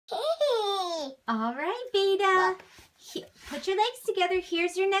All right, Beta. Put your legs together.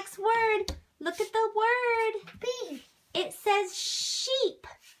 Here's your next word. Look at the word. B. It says sheep.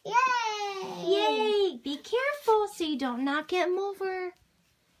 Yay! Yay! Be careful so you don't knock them over.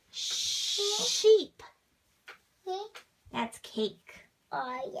 Sheep. That's cake.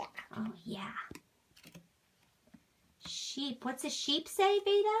 Oh, yeah. Oh, yeah. Sheep. What's a sheep say,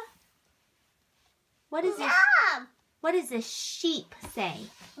 Beta? What is it? What does a sheep say?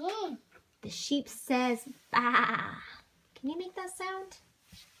 The sheep says "baa." Can you make that sound?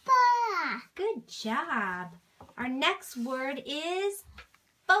 Ba. Good job. Our next word is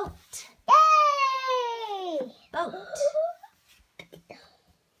boat. Yay! Boat.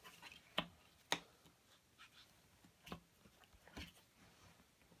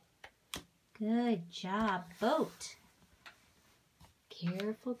 Good job. Boat.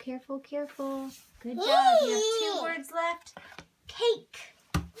 Careful, careful, careful. Good job. You have 2 words left. Cake.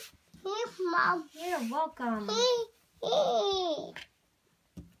 Yes, Mom. You're welcome.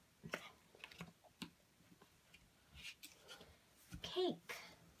 Cake.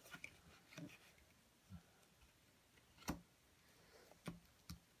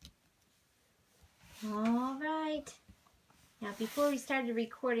 All right. Now, before we started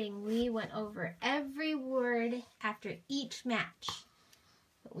recording, we went over every word after each match.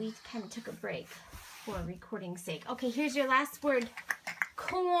 But we kind of took a break for recording's sake. Okay, here's your last word.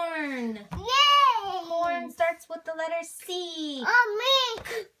 Corn. Yay! Corn starts with the letter C. Oh,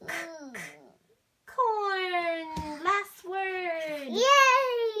 me. Corn. Last word.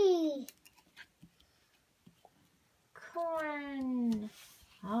 Yay! Corn.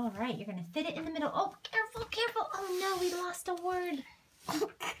 All right, you're going to fit it in the middle. Oh, careful, careful. Oh, no, we lost a word.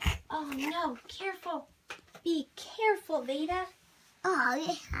 Oh, no, careful. Be careful, Veda. Oh,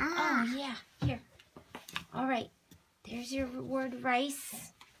 yeah. Oh, yeah. Here. All right. There's your word,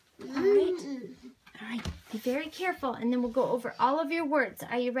 rice. All right. Be very careful, and then we'll go over all of your words.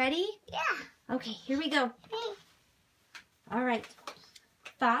 Are you ready? Yeah. Okay, here we go. All right.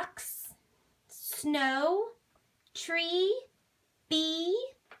 Fox, snow, tree, bee,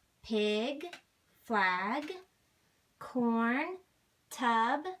 pig, flag, corn,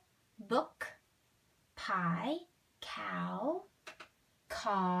 tub, book, pie, cow,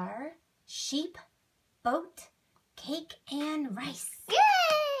 car, sheep, boat, cake, and rice.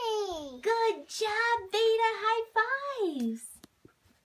 Yay! Good job, Beta. High fives.